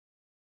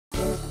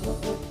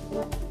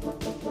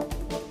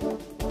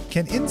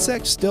Can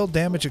insects still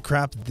damage a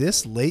crop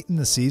this late in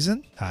the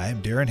season? Hi,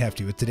 I'm Darren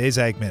Hefty with today's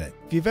Ag Minute.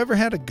 If you've ever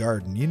had a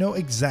garden, you know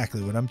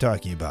exactly what I'm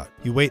talking about.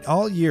 You wait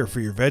all year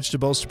for your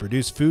vegetables to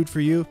produce food for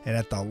you, and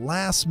at the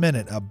last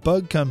minute, a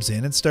bug comes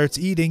in and starts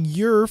eating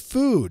your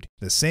food.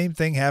 The same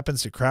thing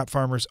happens to crop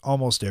farmers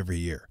almost every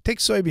year. Take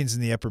soybeans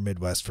in the upper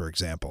Midwest, for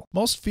example.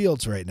 Most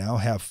fields right now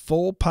have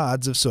full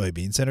pods of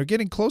soybeans and are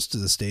getting close to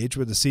the stage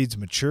where the seeds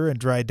mature and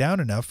dry down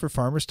enough for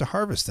farmers to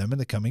harvest them in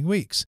the coming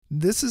weeks.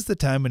 This is the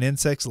time when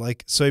insects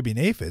like soybean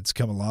aphids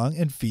come along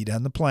and feed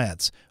on the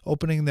plants,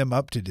 opening them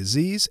up to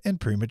disease and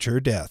premature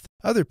death.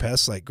 Other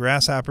pests like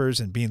grasshoppers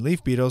and bean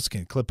leaf beetles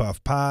can clip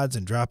off pods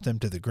and drop them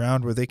to the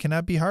ground where they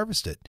cannot be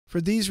harvested.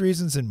 For these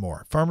reasons and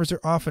more, farmers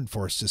are often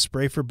forced to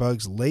spray for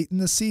bugs late in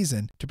the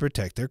season to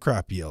protect their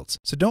crop yields.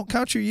 So don't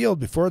count your yield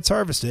before it's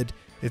harvested.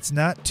 It's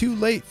not too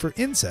late for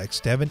insects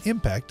to have an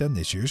impact on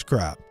this year's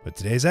crop. With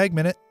today's Ag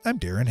Minute, I'm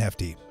Darren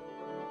Hefty.